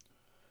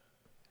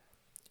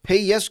Hey,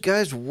 yes,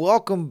 guys,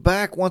 welcome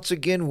back once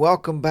again.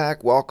 Welcome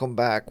back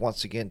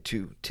once again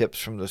to Tips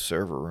from the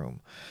Server Room.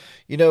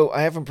 You know,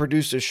 I haven't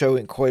produced a show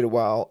in quite a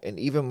while, and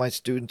even my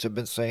students have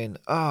been saying,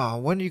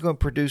 when are you going to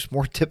produce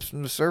more Tips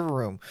from the Server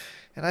Room?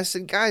 And I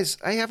said, guys,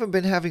 I haven't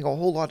been having a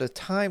whole lot of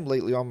time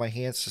lately on my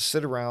hands to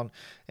sit around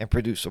and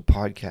produce a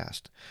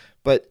podcast.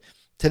 But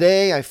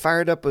today I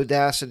fired up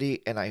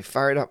Audacity and I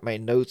fired up my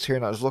notes here,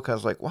 and I was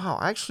like, wow,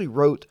 I actually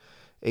wrote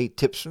a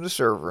Tips from the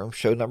Server Room,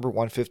 show number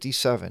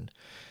 157.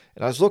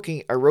 And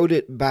I wrote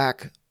it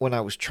back when I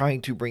was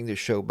trying to bring this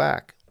show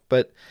back,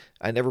 but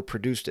I never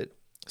produced it.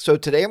 So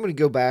today I'm going to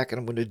go back and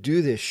I'm going to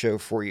do this show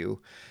for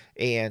you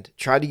and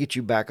try to get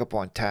you back up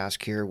on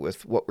task here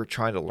with what we're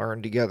trying to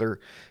learn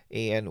together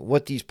and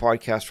what these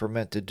podcasts were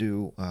meant to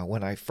do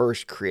when I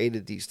first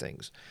created these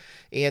things.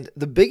 And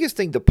the biggest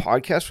thing the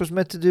podcast was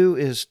meant to do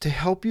is to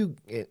help you,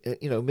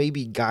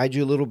 maybe guide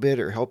you a little bit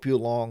or help you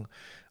along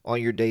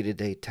on your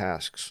day-to-day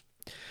tasks.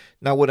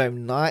 Now, what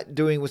I'm not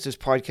doing with this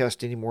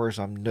podcast anymore is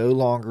I'm no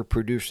longer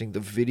producing the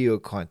video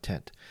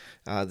content.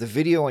 The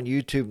video on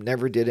YouTube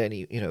never did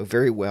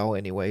very well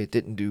anyway. It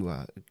didn't do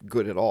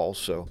good at all.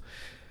 So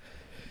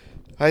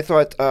I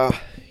thought,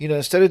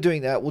 instead of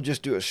doing that, we'll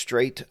just do a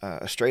straight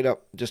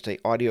up, just a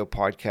audio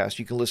podcast.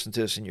 You can listen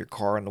to this in your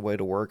car on the way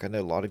to work. I know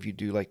a lot of you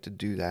do like to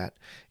do that,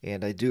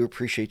 and I do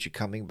appreciate you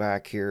coming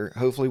back here.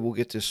 Hopefully, we'll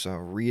get this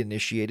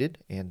reinitiated.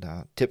 And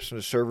Tips from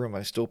the Server Room,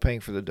 I'm still paying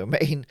for the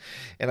domain,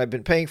 and I've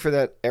been paying for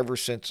that ever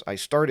since I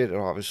started it.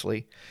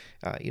 Obviously,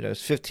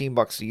 it's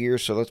 $15 a year,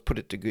 so let's put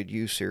it to good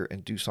use here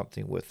and do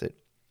something with it.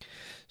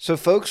 So,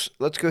 folks,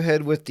 let's go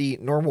ahead with the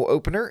normal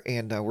opener,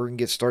 and we're going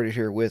to get started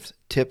here with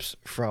Tips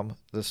from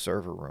the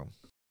Server Room.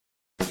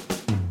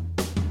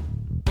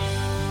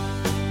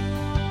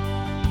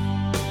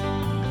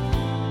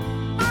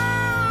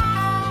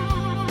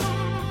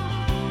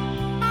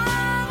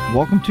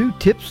 Welcome to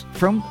Tips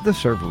from the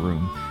Server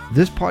Room.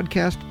 This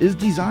podcast is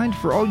designed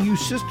for all you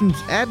systems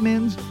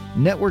admins,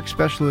 network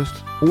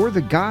specialists, or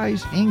the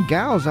guys and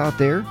gals out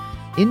there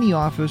in the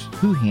office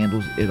who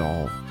handles it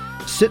all.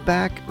 Sit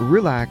back,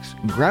 relax,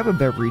 grab a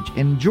beverage, and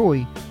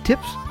enjoy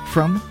Tips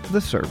from the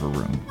Server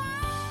Room.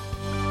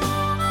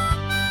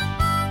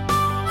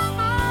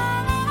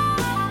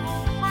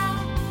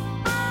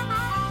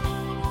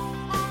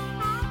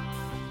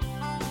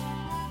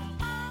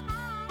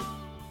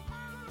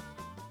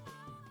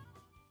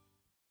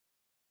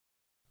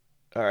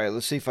 All right,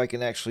 let's see if I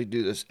can actually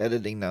do this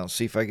editing now,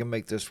 see if I can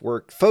make this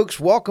work. Folks,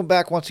 welcome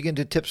back once again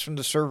to Tips from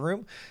the Server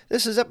Room.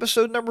 This is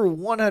episode number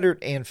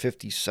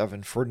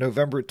 157 for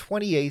November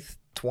 28th,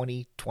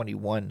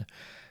 2021.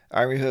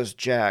 I'm your host,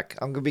 Jack.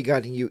 I'm going to be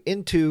guiding you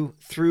into,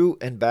 through,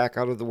 and back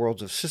out of the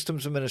worlds of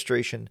systems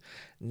administration,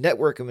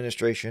 network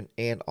administration,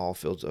 and all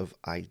fields of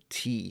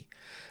IT.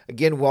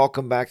 Again,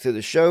 welcome back to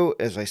the show.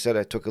 As I said,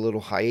 I took a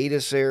little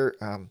hiatus there.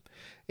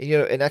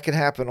 And that can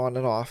happen on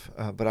and off,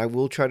 but I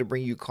will try to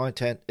bring you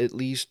content at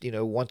least,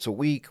 once a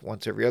week,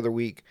 once every other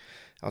week.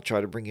 I'll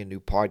try to bring you a new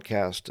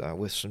podcast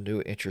with some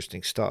new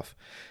interesting stuff.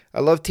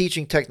 I love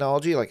teaching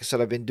technology. Like I said,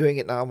 I've been doing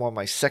it now. I'm on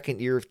my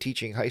second year of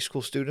teaching high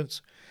school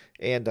students.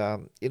 And,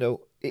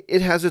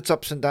 it has its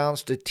ups and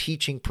downs, the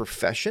teaching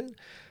profession.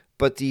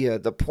 But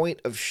the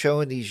point of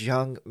showing these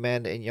young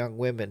men and young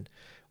women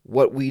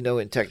what we know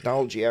in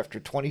technology after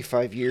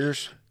 25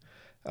 years,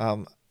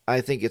 I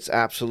think it's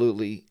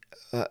absolutely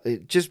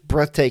just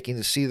breathtaking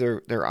to see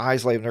their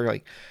eyes light, and they're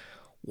like,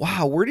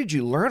 wow, where did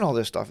you learn all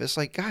this stuff? It's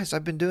like, guys,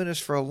 I've been doing this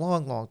for a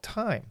long, long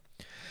time.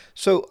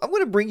 So I'm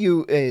going to bring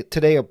you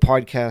today a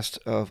podcast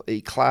of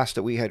a class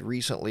that we had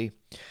recently,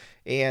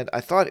 and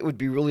I thought it would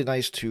be really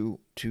nice to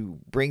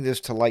bring this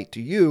to light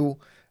to you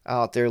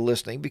out there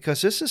listening,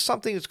 because this is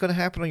something that's going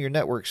to happen on your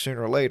network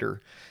sooner or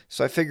later.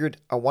 So I figured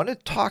I want to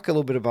talk a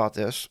little bit about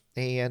this,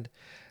 and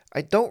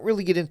I don't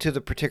really get into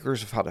the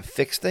particulars of how to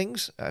fix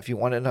things. If you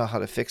want to know how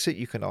to fix it,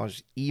 you can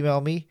always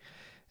email me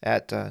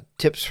at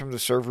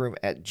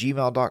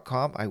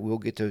tipsfromtheserverroom@gmail.com. I will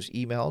get those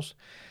emails.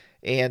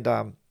 And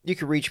you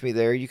can reach me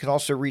there. You can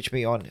also reach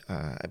me on,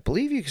 I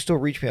believe you can still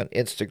reach me on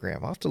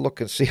Instagram. I'll have to look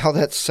and see how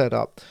that's set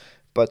up.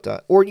 But,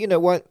 or you know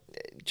what,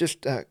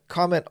 just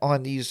comment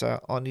on these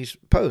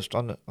posts,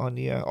 on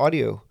the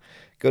audio.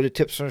 Go to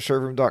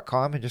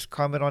tipsfromtheserverroom.com and just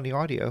comment on the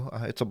audio.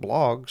 It's a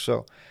blog,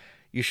 so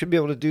you should be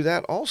able to do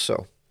that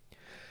also.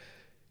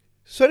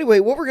 So anyway,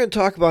 what we're going to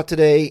talk about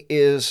today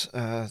is,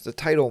 the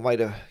title might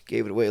have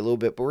gave it away a little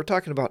bit, but we're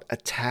talking about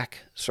attack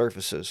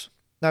surfaces.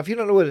 Now, if you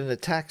don't know what an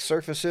attack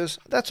surface is,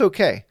 that's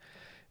okay,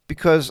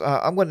 because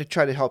I'm going to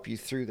try to help you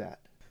through that.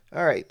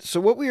 All right, so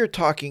what we are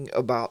talking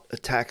about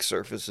attack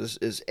surfaces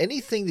is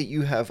anything that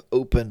you have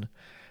open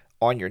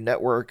on your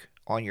network,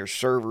 on your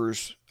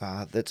servers,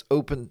 that's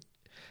open,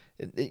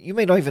 you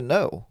may not even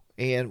know.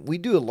 And we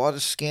do a lot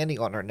of scanning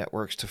on our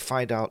networks to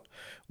find out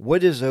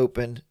what is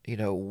open,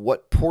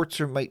 what ports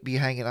might be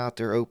hanging out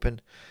there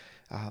open.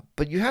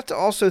 But you have to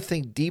also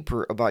think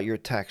deeper about your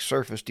attack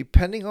surface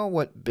depending on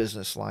what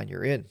business line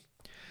you're in.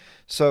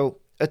 So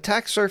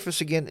attack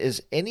surface, again,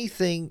 is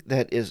anything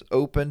that is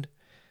open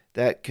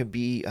that can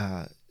be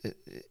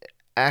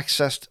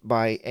accessed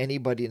by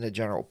anybody in the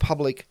general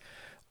public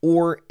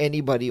or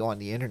anybody on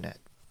the internet.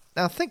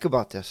 Now, think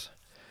about this.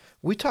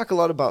 We talk a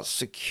lot about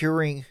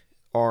securing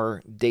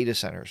our data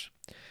centers.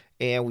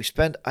 And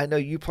I know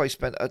you probably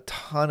spend a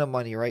ton of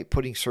money, right,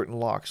 putting certain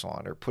locks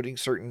on or putting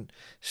certain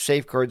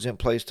safeguards in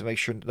place to make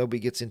sure nobody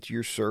gets into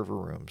your server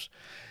rooms.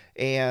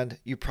 And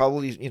you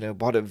probably,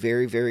 bought a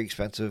very, very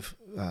expensive,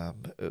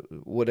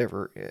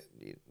 whatever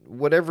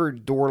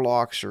door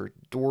locks or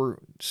door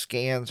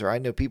scans, or I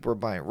know people are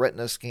buying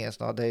retina scans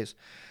nowadays.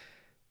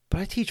 But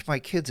I teach my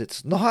kids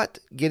it's not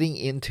getting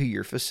into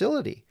your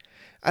facility.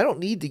 I don't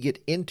need to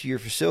get into your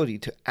facility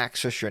to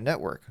access your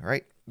network,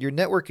 right? Your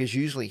network is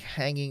usually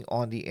hanging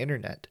on the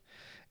internet.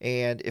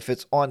 And if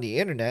it's on the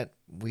internet,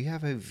 we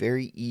have a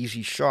very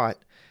easy shot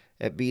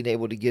at being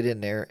able to get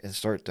in there and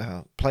start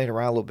playing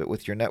around a little bit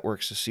with your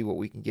networks to see what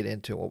we can get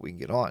into and what we can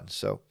get on.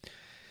 So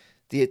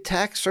the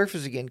attack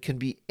surface, again, can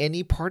be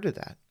any part of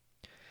that.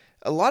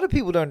 A lot of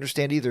people don't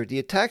understand either. The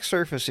attack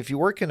surface, if you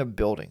work in a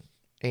building,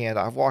 and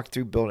I've walked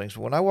through buildings.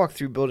 When I walk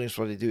through buildings,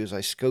 what I do is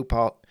I scope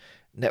out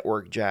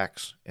network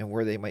jacks and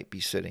where they might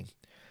be sitting.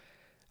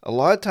 A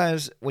lot of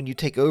times when you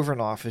take over an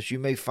office, you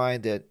may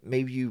find that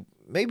maybe you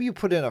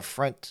put in a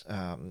front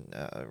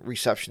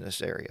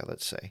receptionist area,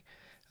 let's say,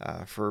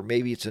 for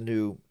maybe it's a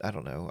new, I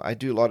don't know. I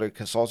do a lot of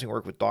consulting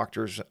work with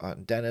doctors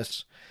and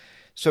dentists.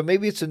 So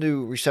maybe it's a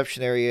new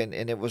reception area and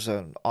it was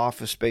an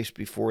office space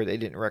before, they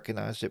didn't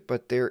recognize it,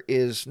 but there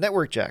is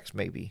network jacks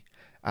maybe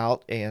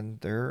out and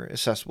they're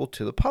accessible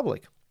to the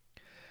public.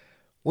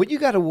 What you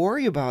got to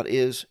worry about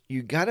is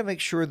you got to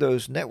make sure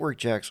those network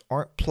jacks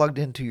aren't plugged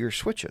into your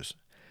switches.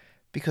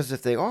 Because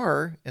if they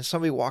are, and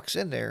somebody walks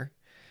in there,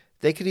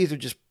 they could either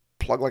just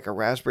plug like a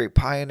Raspberry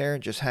Pi in there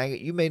and just hang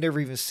it. You may never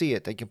even see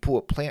it. They can pull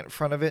a plant in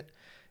front of it,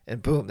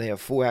 and boom, they have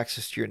full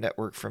access to your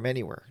network from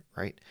anywhere,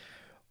 right?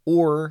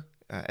 Or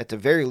at the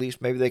very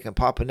least, maybe they can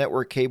pop a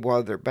network cable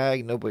out of their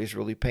bag. Nobody's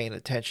really paying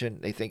attention.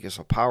 They think it's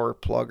a power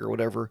plug or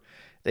whatever.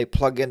 They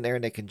plug in there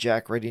and they can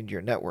jack right into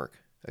your network.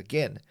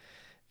 Again,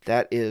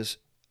 that is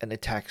an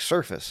attack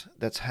surface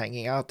that's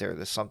hanging out there.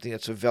 That's something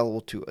that's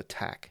available to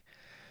attack.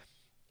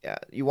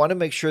 You want to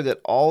make sure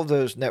that all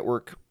those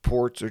network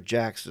ports or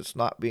jacks that's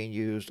not being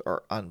used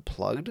are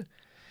unplugged.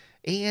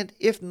 And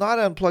if not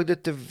unplugged,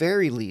 at the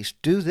very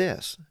least, do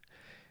this.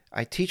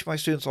 I teach my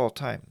students all the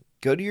time.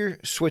 Go to your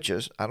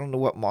switches. I don't know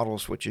what model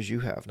of switches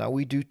you have. Now,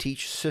 we do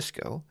teach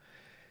Cisco.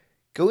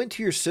 Go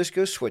into your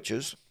Cisco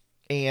switches,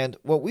 and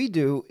what we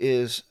do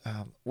is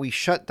we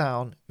shut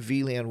down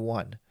VLAN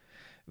 1.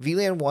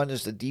 VLAN 1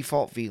 is the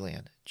default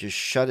VLAN. Just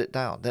shut it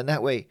down. Then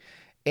that way,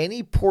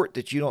 any port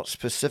that you don't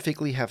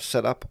specifically have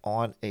set up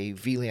on a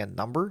VLAN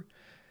number,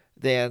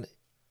 then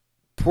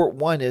port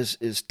 1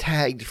 is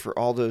tagged for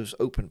all those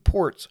open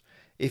ports.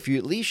 If you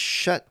at least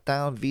shut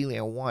down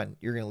VLAN 1,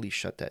 you're going to at least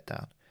shut that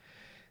down.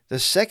 The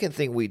second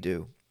thing we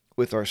do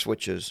with our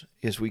switches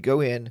is we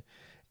go in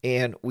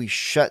and we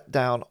shut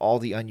down all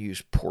the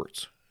unused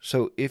ports.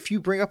 So if you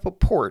bring up a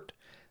port,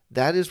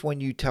 that is when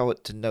you tell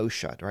it to no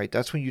shut, right?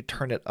 That's when you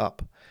turn it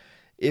up.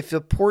 If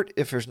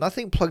there's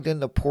nothing plugged in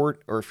the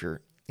port, or if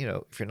you're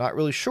not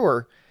really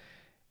sure,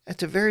 at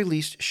the very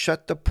least,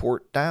 shut the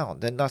port down.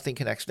 Then nothing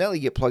can accidentally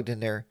get plugged in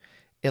there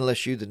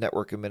unless you, the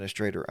network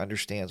administrator,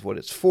 understands what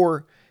it's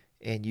for,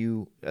 and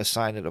you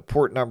assign it a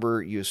port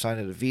number, you assign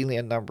it a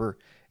VLAN number,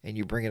 and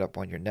you bring it up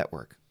on your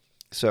network.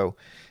 So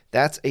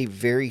that's a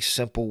very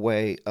simple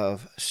way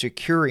of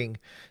securing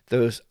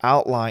those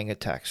outlying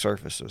attack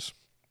surfaces.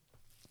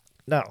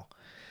 Now,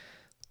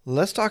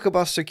 let's talk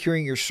about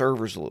securing your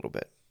servers a little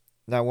bit.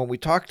 Now, when we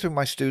talk to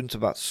my students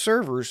about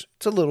servers,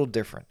 it's a little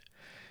different.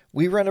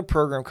 We run a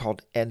program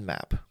called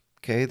Nmap.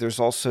 Okay, there's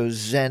also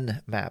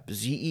ZenMap,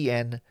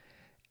 ZenMap.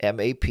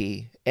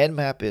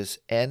 Nmap is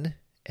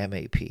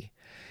NMAP.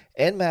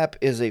 Nmap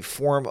is a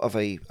form of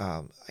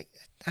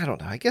I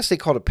don't know, I guess they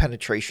call it a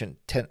penetration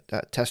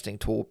testing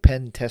tool,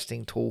 pen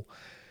testing tool.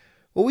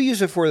 What we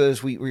use it for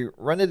is we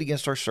run it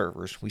against our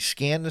servers. We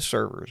scan the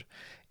servers,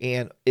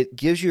 and it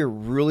gives you a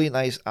really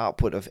nice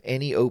output of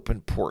any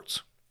open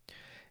ports.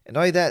 And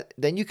not only that,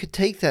 then you could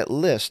take that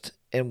list,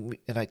 and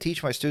I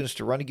teach my students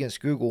to run against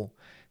Google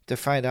to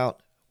find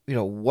out,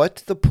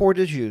 what the port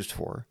is used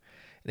for.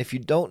 And if you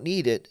don't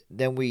need it,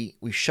 then we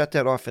shut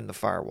that off in the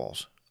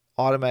firewalls,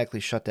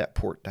 automatically shut that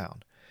port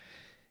down,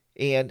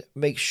 and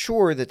make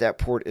sure that that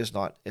port is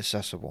not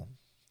accessible.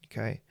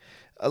 Okay.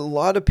 A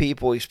lot of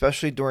people,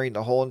 especially during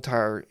the whole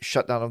entire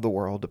shutdown of the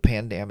world, the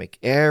pandemic,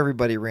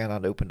 everybody ran out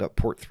and opened up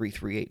port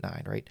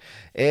 3389, right?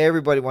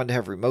 Everybody wanted to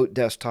have remote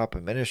desktop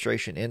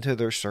administration into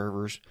their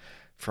servers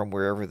from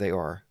wherever they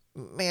are.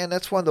 Man,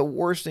 that's one of the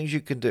worst things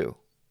you can do.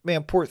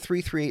 Man, port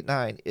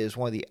 3389 is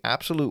one of the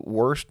absolute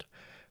worst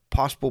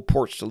possible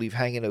ports to leave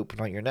hanging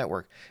open on your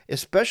network,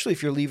 especially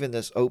if you're leaving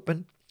this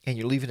open and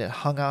you're leaving it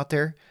hung out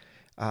there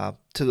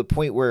to the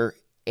point where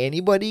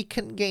anybody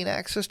can gain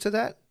access to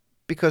that.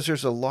 Because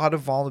there's a lot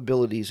of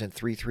vulnerabilities in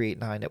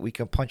 3389 that we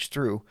can punch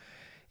through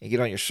and get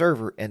on your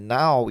server. And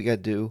now all we got to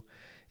do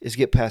is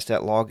get past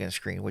that login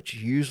screen, which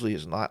usually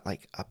is not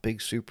like a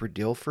big super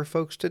deal for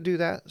folks to do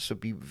that. So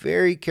be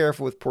very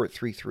careful with port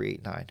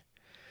 3389.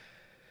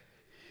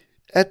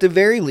 At the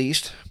very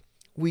least,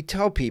 we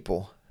tell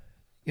people,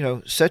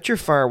 set your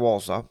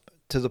firewalls up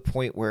to the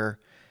point where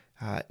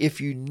if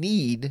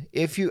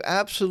you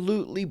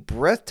absolutely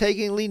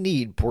breathtakingly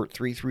need port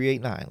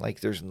 3389, like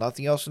there's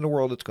nothing else in the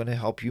world that's going to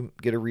help you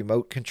get a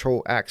remote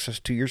control access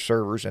to your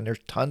servers, and there's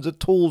tons of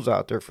tools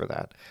out there for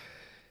that,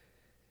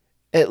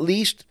 at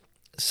least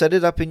set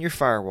it up in your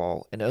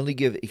firewall and only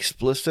give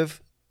explicit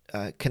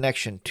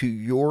connection to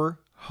your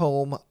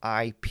home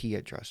IP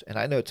address. And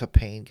I know it's a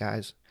pain,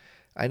 guys.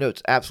 I know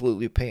it's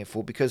absolutely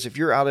painful, because if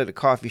you're out at a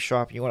coffee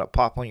shop and you want to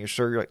pop on your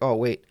server, you're like, oh,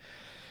 wait,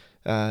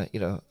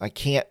 I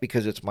can't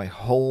because it's my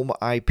home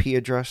IP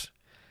address,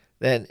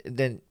 then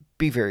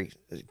be very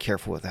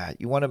careful with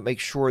that. You want to make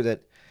sure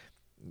that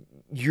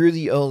you're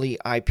the only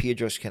IP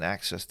address can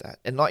access that,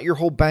 and not your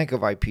whole bank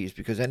of IPs,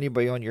 because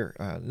anybody on your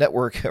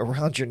network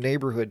around your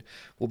neighborhood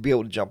will be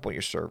able to jump on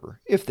your server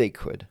if they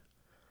could.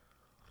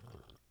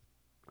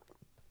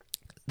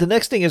 The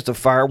next thing is the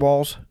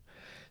firewalls.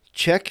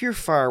 Check your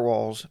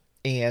firewalls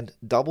and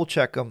double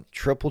check them,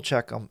 triple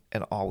check them,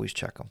 and always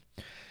check them.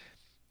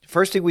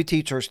 First thing we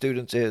teach our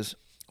students is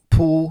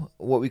pull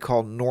what we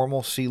call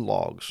normalcy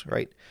logs,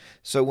 right?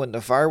 So when the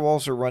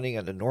firewalls are running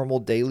at a normal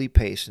daily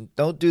pace, and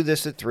don't do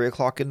this at 3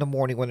 o'clock in the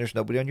morning when there's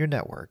nobody on your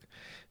network.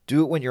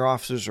 Do it when your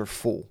offices are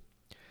full.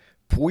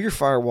 Pull your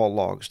firewall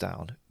logs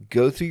down,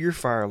 go through your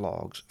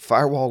firewall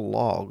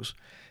logs,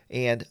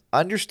 and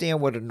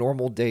understand what a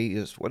normal day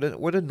is, what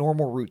a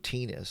normal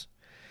routine is,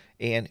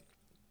 and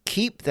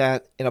keep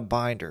that in a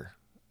binder.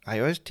 I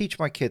always teach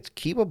my kids,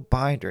 keep a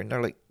binder, and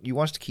they're like, you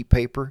want us to keep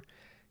paper?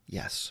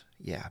 Yes.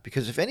 Yeah,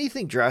 because if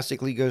anything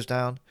drastically goes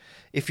down,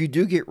 if you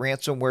do get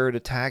ransomware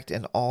attacked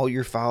and all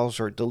your files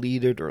are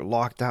deleted or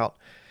locked out,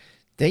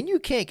 then you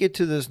can't get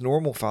to those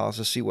normal files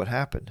to see what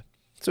happened.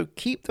 So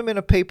keep them in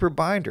a paper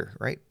binder,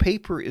 right?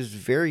 Paper is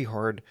very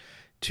hard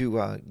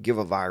to give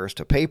a virus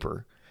to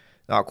paper.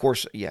 Now, of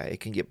course, yeah, it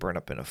can get burned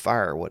up in a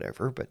fire or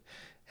whatever, but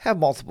have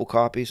multiple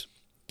copies.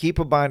 Keep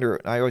a binder.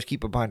 I always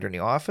keep a binder in the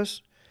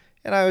office,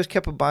 and I always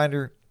kept a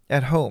binder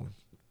at home.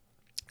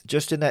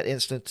 Just in that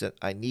instance that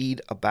I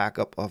need a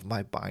backup of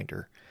my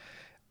binder.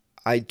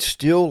 I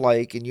still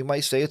like, and you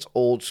might say it's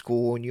old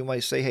school, and you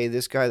might say, hey,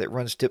 this guy that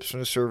runs tips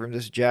from the server, and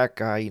this Jack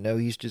guy,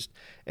 he's just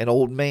an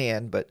old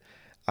man, but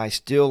I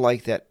still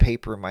like that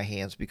paper in my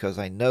hands, because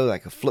I know that I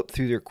can flip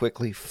through there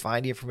quickly,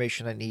 find the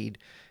information I need,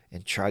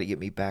 and try to get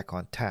me back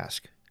on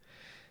task.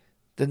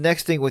 The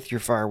next thing with your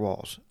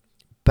firewalls,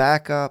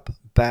 back up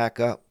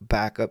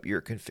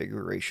your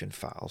configuration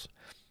files.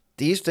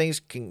 These things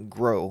can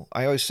grow.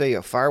 I always say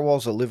a firewall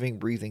is a living,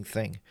 breathing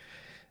thing,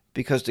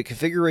 because the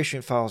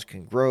configuration files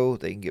can grow,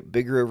 they can get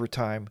bigger over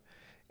time,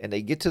 and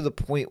they get to the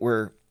point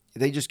where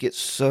they just get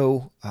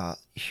so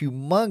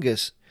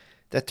humongous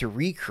that to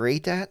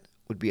recreate that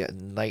would be a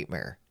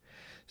nightmare.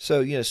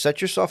 So,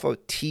 set yourself a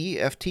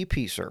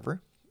TFTP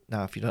server.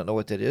 Now, if you don't know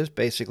what that is,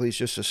 basically it's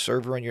just a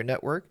server on your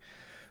network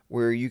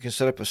where you can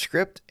set up a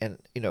script, and,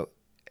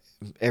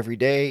 every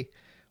day,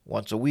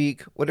 once a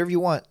week, whatever you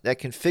want, that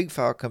config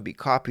file can be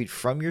copied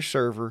from your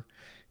server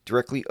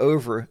directly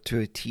over to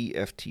a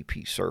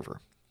TFTP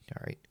server,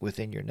 all right,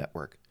 within your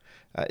network.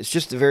 It's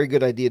just a very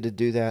good idea to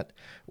do that.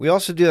 We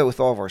also do that with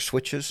all of our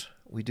switches.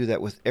 We do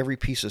that with every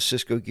piece of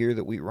Cisco gear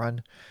that we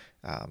run.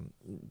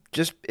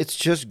 It's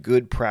just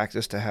good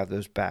practice to have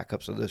those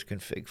backups of those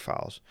config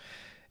files.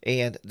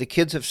 And the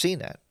kids have seen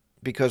that,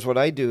 because what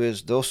I do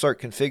is they'll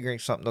start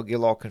configuring something, they'll get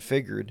it all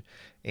configured,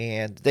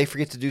 and they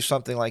forget to do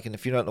something like, and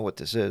if you don't know what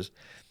this is,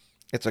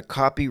 it's a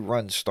copy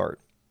run start.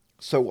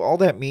 So all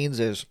that means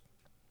is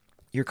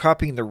you're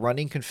copying the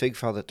running config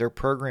file that they're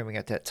programming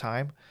at that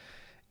time,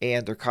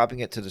 and they're copying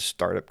it to the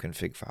startup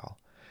config file.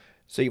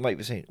 So you might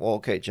be saying, well,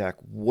 okay, Jack,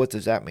 what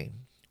does that mean?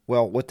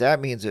 Well, what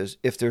that means is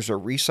if there's a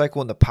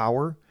recycle in the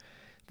power,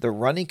 the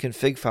running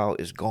config file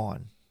is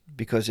gone,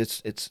 because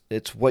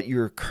it's what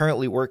you're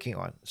currently working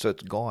on. So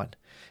it's gone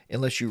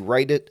unless you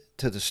write it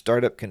to the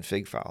startup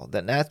config file.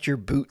 Then that's your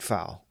boot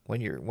file when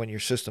your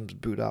systems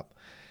boot up.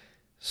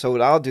 So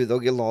what I'll do, they'll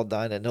get it all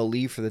done and they'll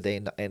leave for the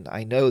day, and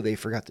I know they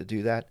forgot to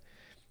do that.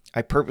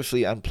 I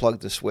purposely unplug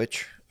the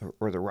switch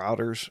or the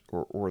routers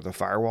or the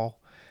firewall.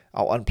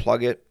 I'll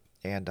unplug it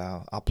and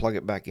I'll plug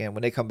it back in.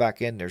 When they come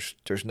back in,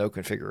 there's no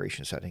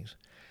configuration settings,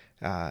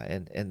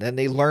 and then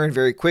they learn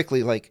very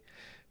quickly, like,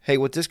 hey,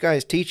 what this guy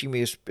is teaching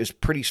me is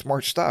pretty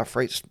smart stuff,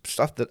 right?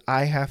 Stuff that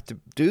I have to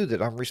do,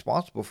 that I'm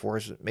responsible for,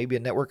 as maybe a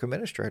network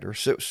administrator or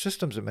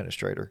systems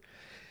administrator.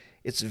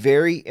 It's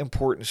very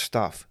important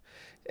stuff.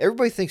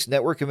 Everybody thinks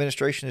network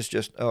administration is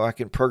just, oh, I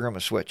can program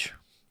a switch.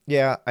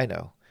 Yeah, I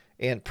know.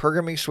 And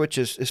programming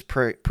switches is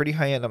pretty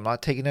high end. I'm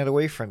not taking that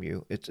away from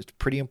you. It's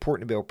pretty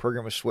important to be able to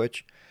program a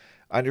switch,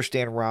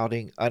 understand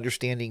routing,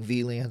 understanding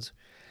VLANs.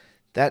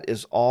 That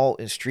is all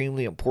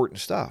extremely important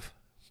stuff.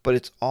 But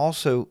it's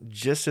also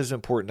just as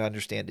important to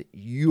understand that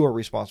you are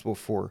responsible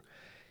for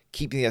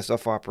keeping that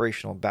stuff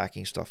operational and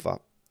backing stuff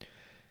up.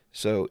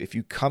 So if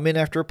you come in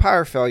after a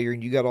power failure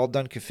and you got all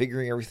done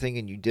configuring everything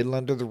and you did it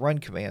under the run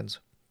commands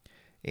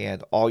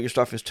and all your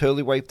stuff is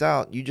totally wiped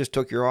out, you just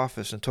took your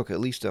office and took at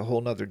least a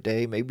whole nother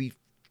day, maybe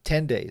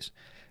 10 days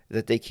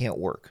that they can't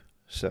work.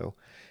 So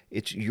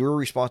it's your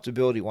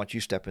responsibility once you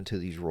step into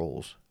these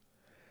roles.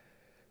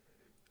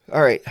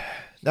 All right,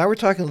 now we're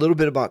talking a little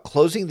bit about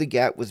closing the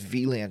gap with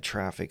VLAN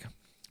traffic.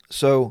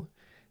 So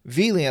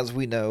VLANs,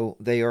 we know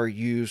they are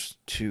used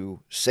to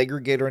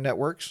segregate our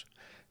networks.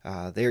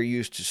 They are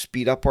used to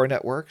speed up our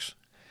networks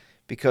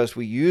because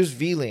we use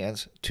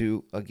VLANs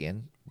to,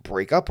 again,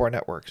 break up our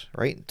networks,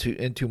 right,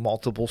 into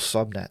multiple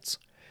subnets.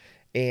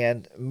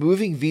 And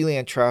moving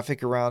VLAN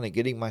traffic around and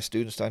getting my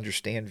students to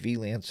understand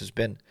VLANs has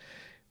been,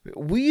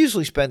 we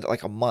usually spend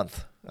like a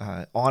month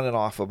on and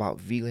off about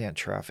VLAN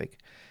traffic.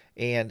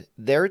 And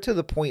they're to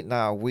the point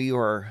now we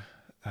are,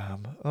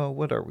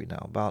 what are we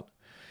now? About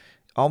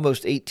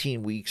almost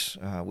 18 weeks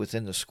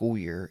within the school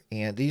year.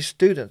 And these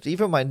students,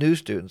 even my new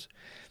students,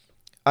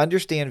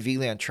 understand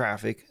VLAN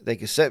traffic. They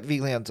can set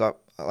VLANs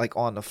up like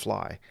on the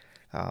fly.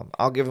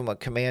 I'll give them a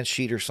command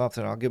sheet or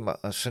something. I'll give them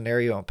a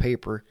scenario on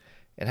paper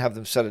and have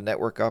them set a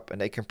network up, and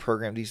they can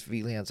program these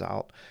VLANs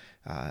out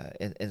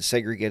and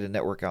segregate a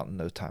network out in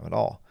no time at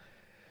all.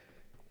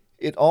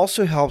 It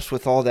also helps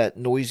with all that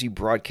noisy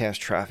broadcast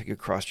traffic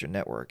across your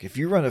network. If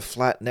you run a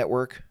flat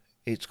network,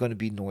 it's going to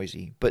be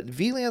noisy. But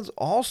VLANs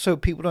also,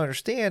 people don't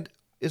understand,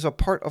 is a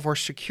part of our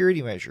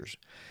security measures.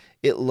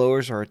 It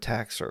lowers our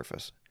attack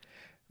surface.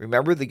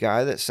 Remember the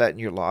guy that sat in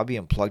your lobby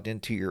and plugged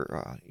into your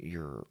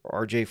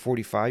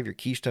RJ45, your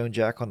Keystone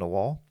jack on the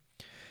wall,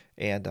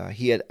 and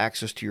he had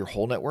access to your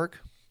whole network?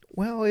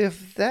 Well,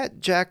 if that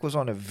jack was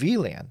on a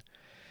VLAN,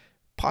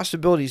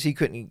 possibilities he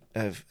couldn't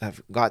have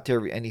got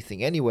to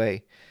anything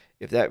anyway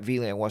if that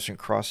VLAN wasn't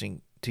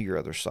crossing to your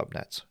other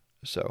subnets.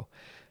 So,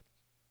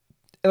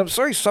 and I'm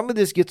sorry, some of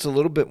this gets a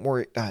little bit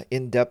more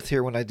in-depth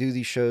here when I do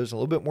these shows, a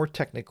little bit more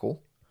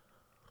technical.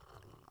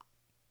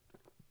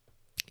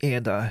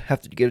 And I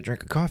have to get a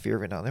drink of coffee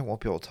every now and then, won't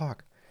be able to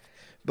talk.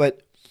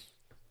 But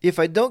if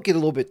I don't get a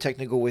little bit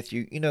technical with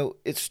you,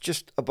 it's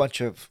just a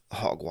bunch of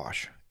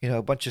hogwash,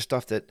 a bunch of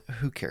stuff that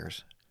who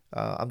cares?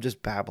 I'm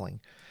just babbling.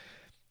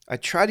 I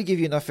try to give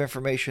you enough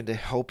information to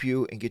help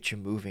you and get you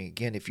moving.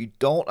 Again, if you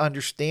don't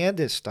understand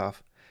this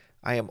stuff,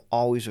 I am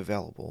always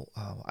available.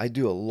 I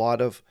do a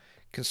lot of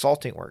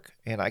consulting work,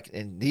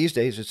 and these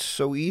days it's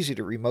so easy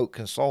to remote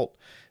consult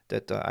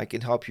that I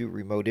can help you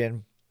remote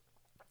in.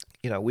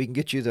 We can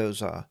get you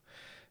those,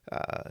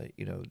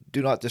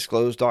 do not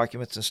disclose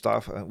documents and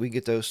stuff. We can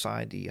get those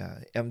signed, the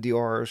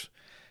MDRs,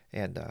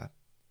 NDRs.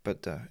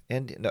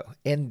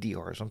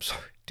 I'm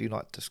sorry, do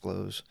not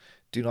disclose,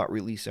 do not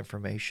release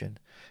information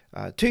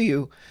to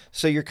you,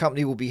 so your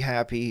company will be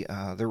happy.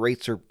 The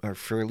rates are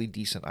fairly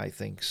decent, I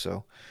think.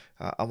 So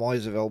I'm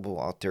always available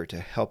out there to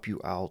help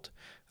you out.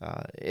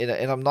 And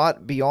I'm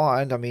not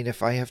beyond. I mean,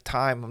 if I have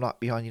time, I'm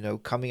not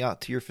beyond, coming out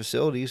to your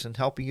facilities and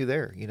helping you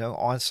there,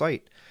 on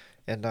site.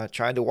 And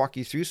trying to walk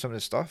you through some of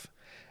this stuff.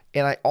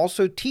 And I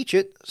also teach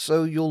it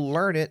so you'll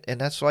learn it. And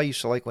that's why I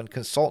used to like when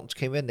consultants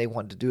came in, they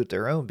wanted to do it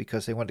their own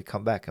because they wanted to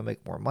come back and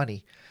make more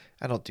money.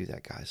 I don't do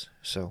that, guys.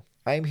 So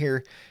I'm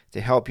here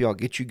to help you. I'll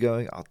get you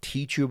going. I'll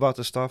teach you about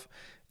the stuff.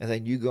 And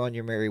then you go on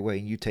your merry way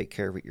and you take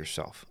care of it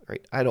yourself.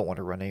 Right? I don't want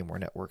to run any more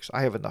networks.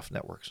 I have enough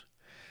networks.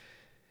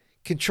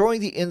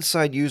 Controlling the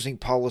inside using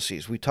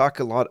policies. We talk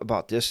a lot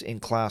about this in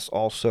class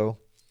also.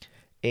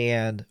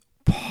 And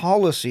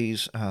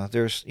policies,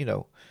 there's,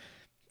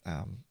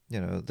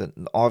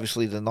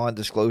 obviously the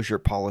non-disclosure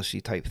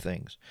policy type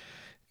things.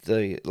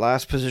 The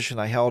last position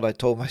I held, I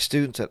told my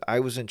students that I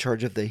was in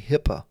charge of the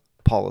HIPAA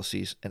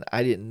policies, and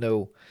I didn't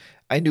know.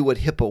 I knew what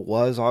HIPAA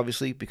was,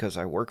 obviously, because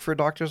I work for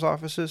doctors'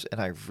 offices, and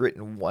I've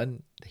written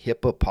one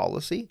HIPAA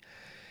policy.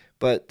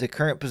 But the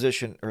current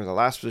position, or the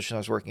last position I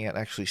was working at,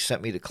 actually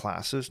sent me to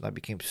classes, and I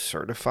became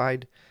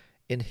certified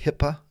in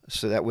HIPAA,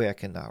 so that way I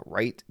can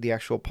write the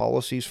actual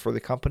policies for the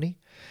company,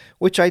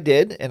 which I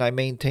did, and I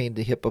maintained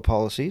the HIPAA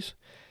policies.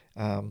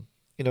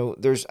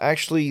 There's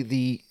actually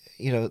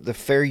the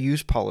fair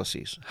use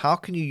policies. How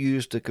can you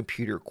use the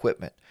computer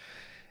equipment?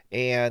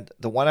 And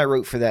the one I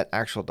wrote for that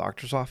actual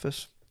doctor's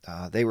office,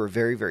 they were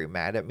very, very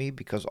mad at me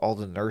because all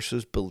the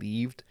nurses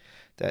believed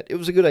that it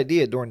was a good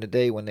idea during the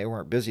day when they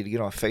weren't busy to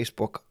get on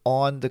Facebook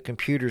on the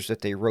computers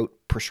that they wrote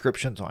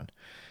prescriptions on.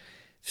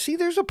 See,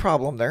 there's a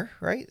problem there,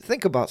 right?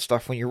 Think about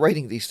stuff when you're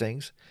writing these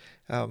things.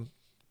 And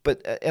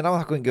I'm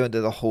not going to go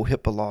into the whole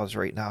HIPAA laws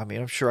right now. I mean,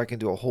 I'm sure I can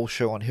do a whole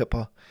show on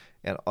HIPAA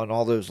and on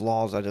all those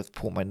laws. I'd have to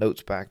pull my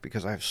notes back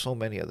because I have so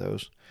many of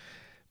those.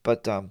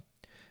 But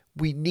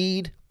we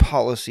need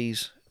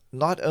policies,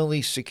 not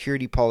only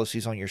security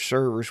policies on your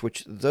servers,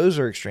 which those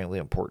are extremely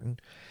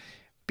important,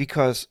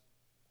 because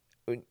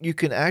you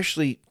can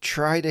actually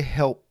try to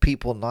help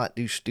people not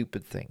do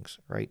stupid things,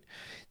 right?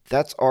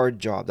 That's our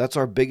job. That's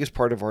our biggest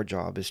part of our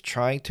job, is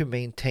trying to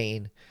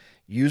maintain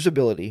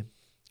usability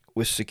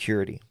with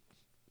security.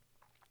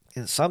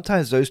 And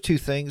sometimes those two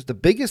things, the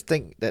biggest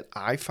thing that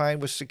I find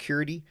with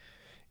security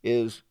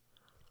is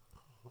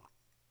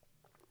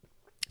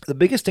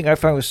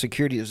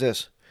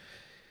this.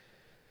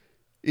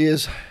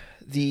 is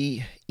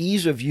the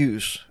ease of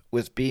use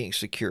with being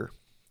secure.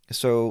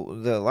 So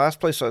the last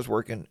place I was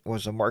working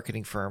was a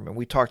marketing firm, and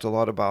we talked a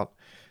lot about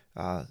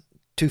uh,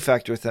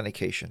 two-factor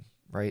authentication,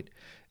 right?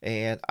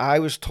 And I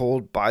was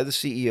told by the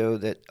CEO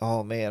that,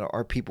 oh man,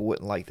 our people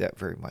wouldn't like that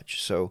very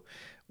much. So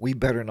we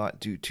better not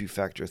do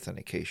two-factor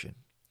authentication.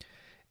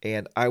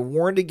 And I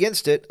warned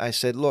against it. I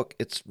said, look,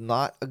 it's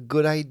not a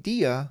good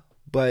idea,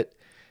 but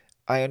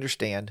I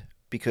understand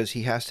because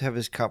he has to have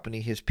his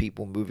company, his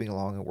people moving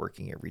along and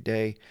working every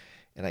day.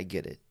 And I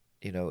get it.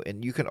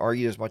 And you can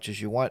argue as much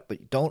as you want,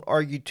 but don't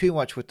argue too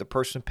much with the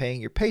person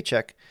paying your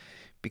paycheck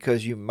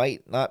because you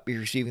might not be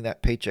receiving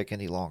that paycheck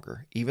any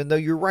longer. Even though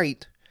you're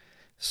right,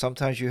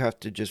 sometimes you have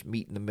to just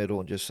meet in the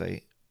middle and just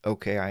say,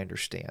 okay, I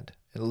understand,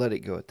 and let it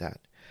go at that.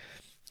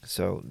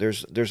 So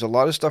there's a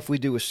lot of stuff we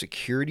do with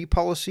security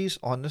policies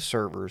on the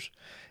servers.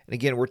 And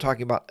again, we're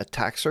talking about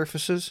attack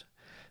surfaces.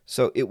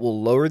 So it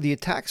will lower the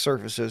attack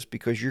surfaces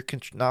because you're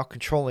now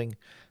controlling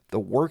the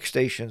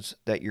workstations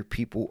that your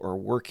people are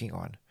working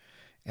on.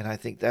 And I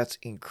think that's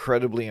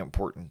incredibly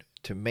important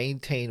to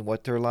maintain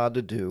what they're allowed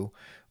to do,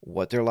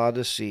 what they're allowed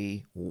to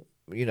see.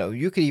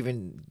 You could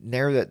even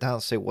narrow that down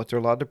and say what they're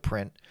allowed to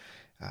print.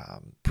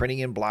 Printing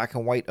in black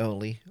and white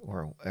only,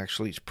 or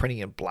actually it's printing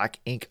in black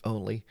ink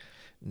only.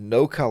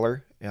 No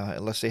color,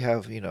 unless they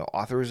have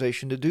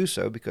authorization to do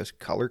so, because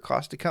color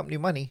costs the company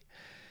money.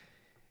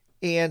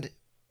 And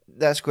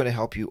that's going to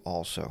help you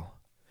also.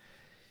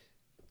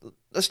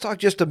 Let's talk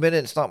just a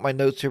minute. It's not my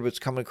notes here, but it's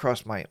coming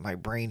across my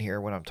brain here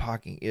when I'm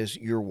talking, is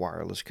your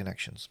wireless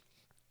connections.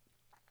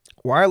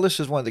 Wireless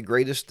is one of the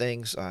greatest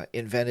things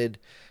invented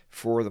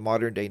for the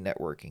modern day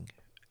networking.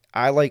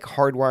 I like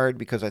hardwired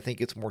because I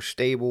think it's more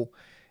stable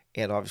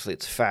and obviously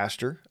it's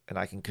faster and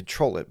I can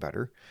control it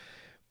better.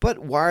 But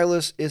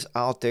wireless is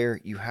out there.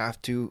 You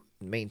have to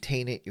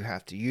maintain it. You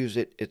have to use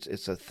it.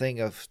 It's a thing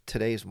of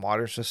today's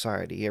modern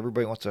society.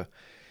 Everybody wants to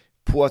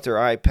pull out their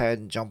iPad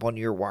and jump on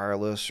your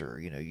wireless, or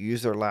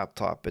use their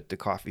laptop at the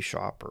coffee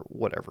shop or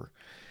whatever.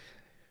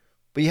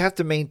 But you have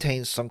to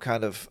maintain some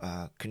kind of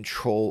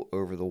control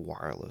over the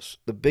wireless.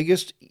 The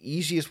biggest,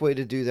 easiest way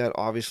to do that,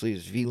 obviously,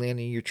 is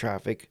VLANing your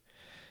traffic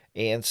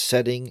and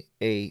setting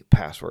a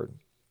password.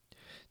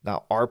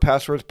 Now, are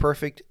passwords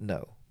perfect?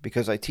 No,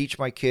 because I teach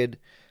my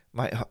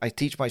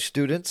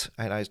students,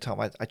 and I tell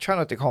them, I try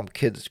not to call them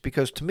kids,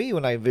 because to me,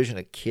 when I envision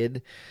a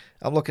kid,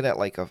 I'm looking at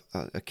like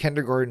a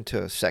kindergarten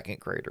to a second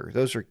grader.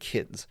 Those are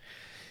kids.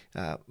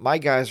 My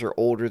guys are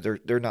older.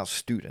 They're now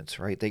students,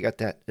 right? They got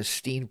that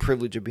esteemed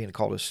privilege of being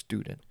called a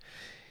student.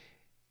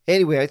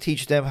 Anyway, I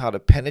teach them how to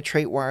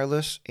penetrate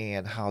wireless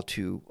and how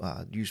to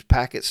use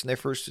packet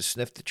sniffers to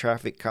sniff the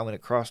traffic coming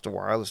across the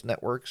wireless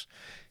networks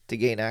to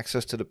gain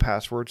access to the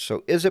passwords.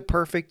 So is it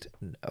perfect?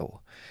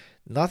 No.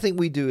 Nothing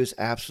we do is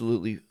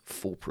absolutely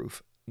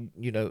foolproof.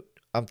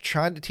 I'm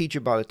trying to teach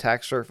you about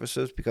attack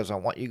surfaces because I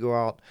want you to go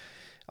out.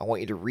 I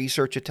want you to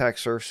research attack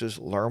surfaces,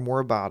 learn more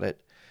about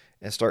it,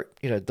 and start,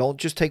 don't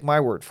just take my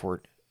word for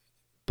it.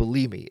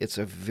 Believe me, it's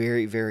a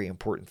very, very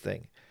important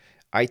thing.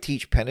 I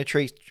teach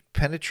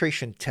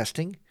penetration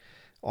testing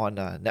on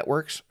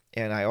networks,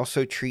 and I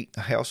also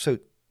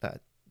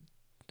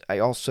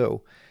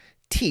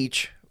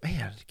teach.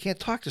 Man, I can't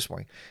talk this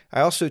morning. I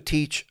also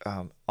teach.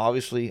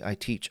 Obviously, I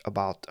teach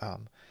about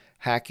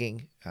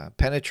hacking,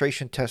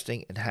 penetration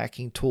testing, and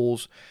hacking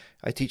tools.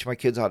 I teach my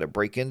kids how to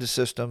break into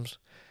systems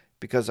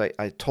because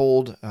I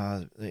told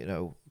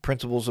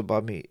principals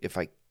above me, if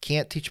I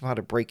can't teach them how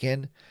to break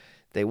in,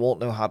 they won't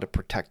know how to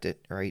protect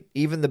it. Right?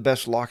 Even the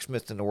best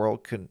locksmith in the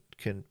world can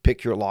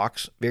pick your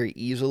locks very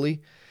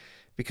easily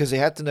because they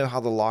have to know how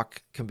the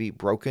lock can be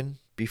broken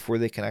before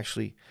they can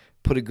actually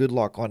put a good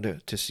lock on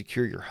to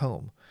secure your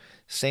home.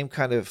 Same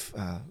kind of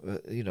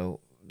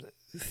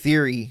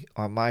theory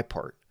on my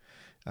part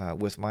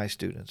with my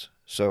students.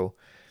 So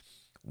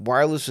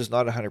wireless is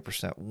not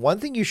 100%. One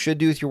thing you should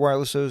do with your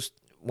wireless is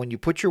when you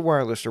put your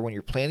wireless, or when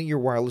you're planning your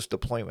wireless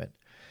deployment,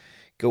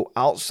 go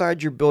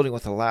outside your building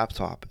with a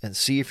laptop and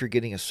see if you're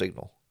getting a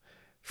signal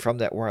from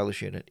that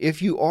wireless unit.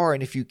 If you are,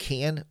 and if you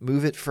can,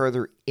 move it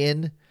further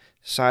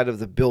inside of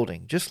the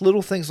building. Just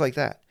little things like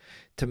that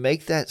to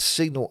make that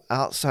signal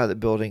outside the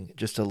building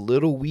just a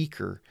little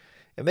weaker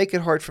and make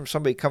it hard from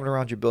somebody coming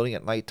around your building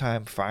at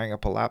nighttime, firing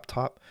up a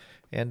laptop,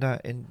 and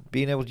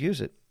being able to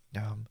use it.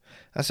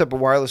 I set up a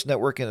wireless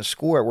network in a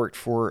school I worked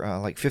for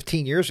like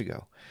 15 years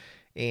ago.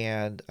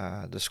 And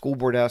the school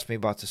board asked me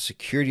about the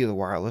security of the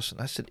wireless.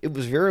 And I said it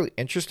was very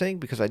interesting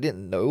because I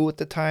didn't know at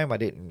the time. I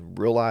didn't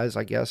realize,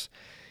 I guess.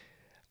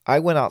 I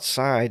went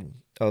outside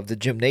of the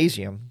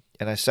gymnasium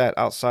and I sat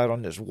outside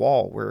on this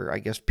wall where I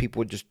guess people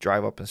would just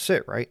drive up and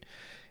sit, right?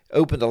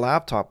 Opened the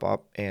laptop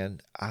up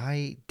and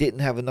I didn't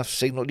have enough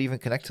signal to even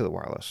connect to the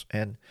wireless.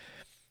 And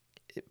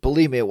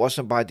believe me, it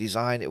wasn't by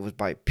design. It was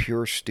by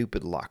pure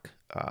stupid luck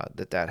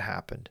that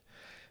happened.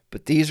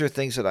 But these are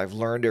things that I've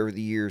learned over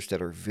the years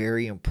that are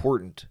very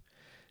important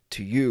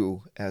to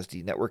you as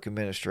the network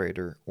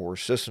administrator or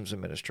systems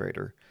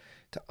administrator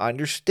to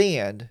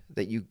understand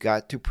that you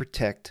got to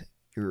protect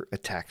your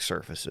attack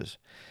surfaces.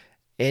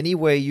 Any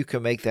way you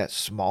can make that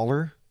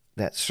smaller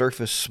that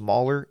surface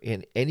smaller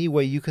in any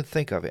way you can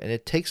think of it. And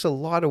it takes a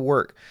lot of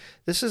work.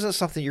 This isn't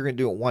something you're going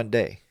to do in one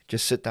day.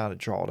 Just sit down and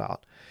draw it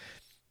out.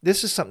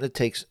 This is something that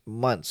takes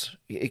months.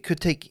 It could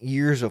take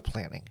years of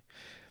planning.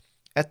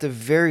 At the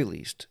very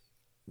least,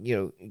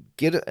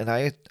 get it.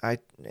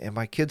 And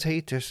my kids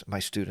hate this. My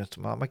students,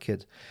 not my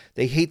kids,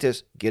 they hate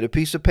this. Get a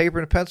piece of paper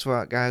and a pencil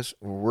out, guys.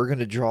 We're going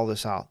to draw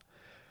this out.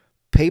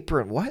 Paper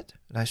and what?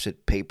 And I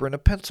said, paper and a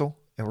pencil,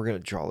 and we're going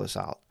to draw this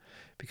out.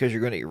 Because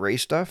you're going to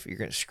erase stuff, you're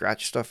going to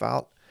scratch stuff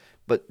out,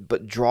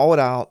 but draw it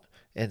out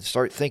and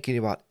start thinking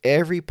about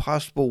every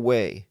possible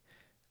way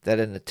that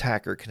an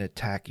attacker can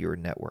attack your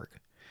network.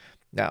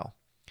 Now,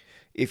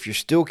 if you're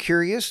still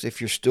curious,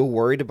 if you're still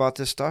worried about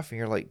this stuff, and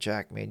you're like,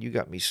 Jack, man, you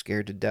got me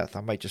scared to death.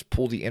 I might just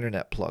pull the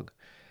internet plug.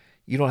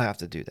 You don't have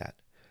to do that.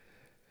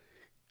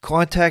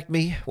 Contact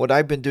me. What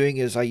I've been doing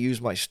is I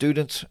use my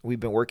students. We've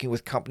been working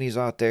with companies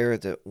out there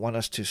that want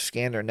us to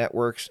scan their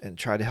networks and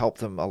try to help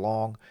them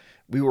along.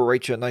 We will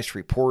write you a nice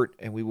report,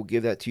 and we will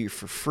give that to you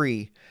for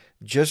free,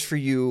 just for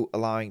you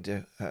allowing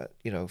to,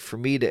 for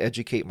me to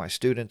educate my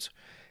students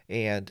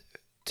and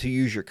to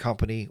use your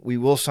company. We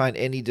will sign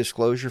any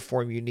disclosure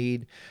form you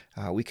need.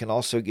 We can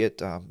also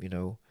get,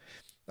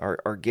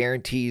 our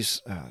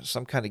guarantees,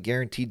 some kind of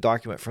guaranteed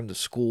document from the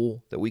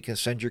school that we can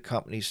send your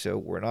company. So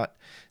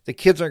the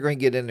kids aren't going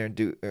to get in there and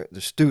do,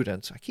 the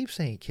students, I keep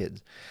saying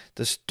kids,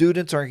 the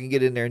students aren't going to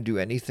get in there and do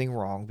anything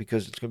wrong,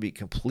 because it's going to be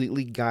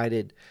completely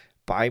guided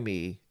by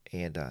me.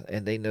 And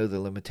they know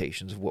the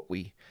limitations of what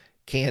we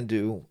can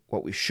do,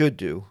 what we should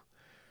do,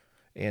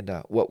 and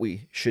what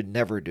we should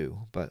never do.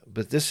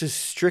 But this is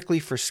strictly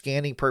for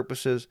scanning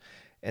purposes,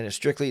 and it's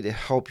strictly to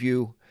help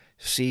you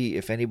see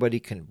if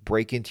anybody can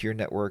break into your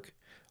network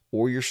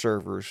or your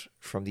servers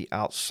from the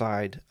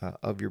outside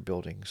of your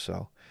building.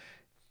 So,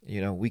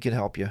 we can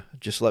help you.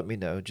 Just let me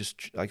know.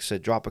 Just, like I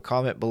said, drop a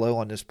comment below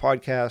on this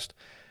podcast,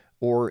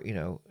 or,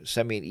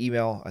 send me an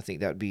email. I think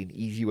that would be an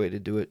easy way to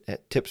do it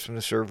at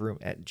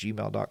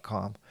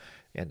tipsfromtheserverroom@gmail.com.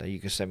 And you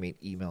can send me an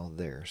email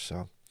there.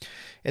 So,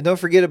 and don't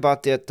forget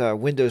about that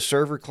Windows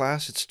Server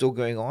class. It's still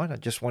going on. I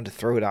just wanted to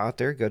throw it out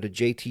there. Go to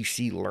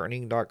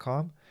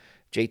jtclearning.com,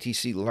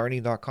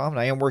 jtclearning.com. And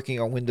I am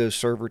working on Windows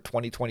Server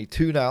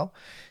 2022 now.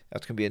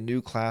 That's going to be a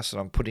new class that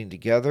I'm putting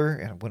together,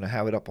 and I'm going to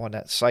have it up on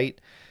that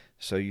site.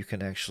 So you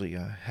can actually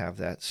have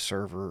that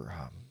server,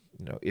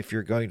 if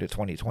you're going to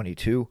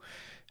 2022.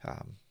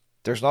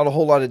 There's not a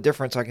whole lot of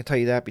difference, I can tell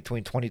you that,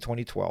 between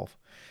 2012.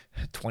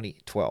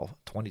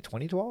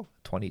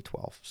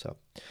 So,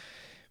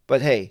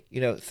 but hey,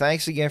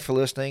 thanks again for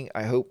listening.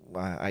 I hope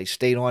I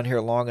stayed on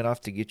here long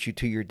enough to get you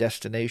to your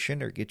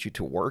destination or get you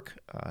to work.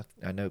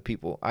 I know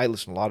I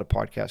listen to a lot of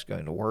podcasts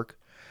going to work,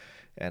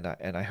 and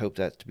I hope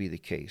that to be the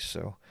case.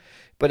 So,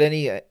 but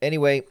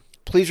anyway,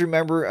 please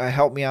remember,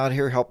 help me out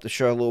here, help the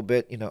show a little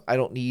bit. I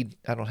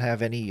don't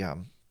have any,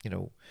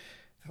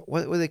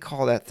 what do they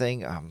call that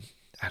thing?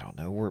 I don't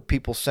know, where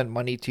people send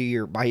money to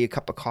you or buy you a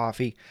cup of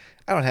coffee.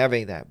 I don't have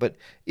any of that. But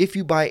if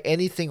you buy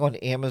anything on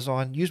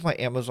Amazon, use my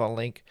Amazon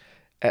link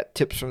at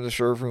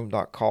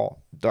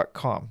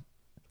tipsfromtheserverroom.com.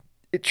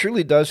 It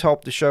truly does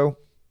help the show.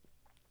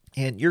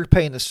 And you're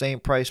paying the same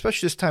price,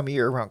 especially this time of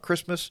year around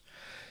Christmas.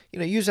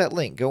 Use that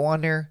link. Go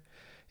on there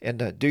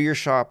and do your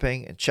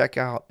shopping and check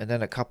out. And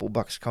then a couple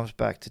bucks comes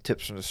back to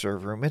Tips from the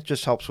Server Room. It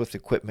just helps with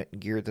equipment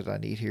and gear that I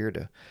need here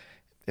to,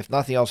 if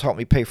nothing else, help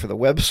me pay for the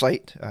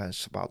website.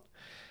 It's about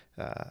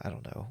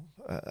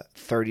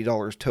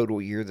 $30 total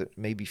a year, that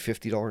maybe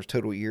 $50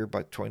 total a year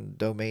between the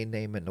domain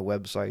name and the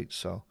website.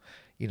 So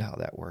you know how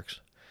that works.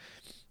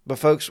 But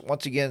folks,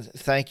 once again,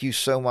 thank you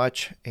so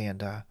much.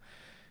 And, I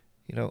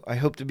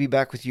hope to be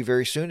back with you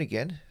very soon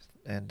again.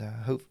 And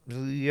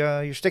hopefully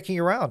you're sticking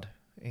around.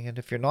 And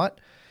if you're not,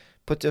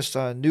 put this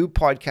new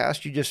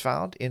podcast you just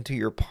found into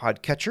your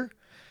podcatcher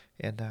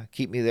and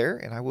keep me there.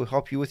 And I will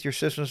help you with your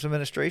systems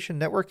administration,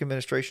 network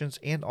administrations,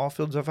 and all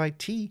fields of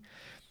IT.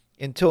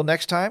 Until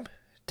next time,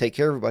 take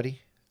care, everybody.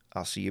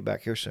 I'll see you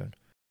back here soon.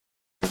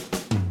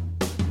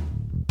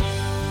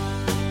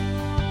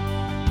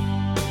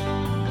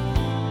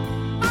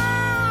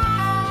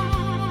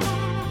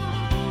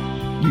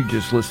 You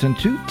just listened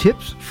to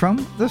Tips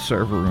from the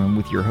Server Room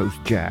with your host,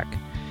 Jack.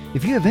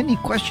 If you have any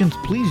questions,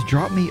 please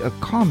drop me a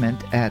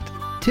comment at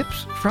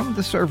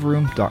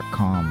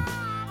tipsfromtheserverroom.com.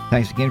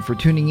 Thanks again for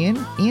tuning in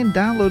and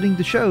downloading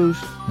the shows.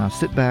 Now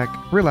sit back,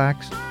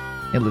 relax,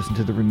 and listen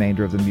to the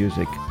remainder of the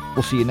music.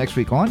 We'll see you next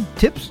week on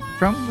Tips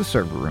from the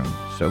Server Room.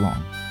 So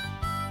long.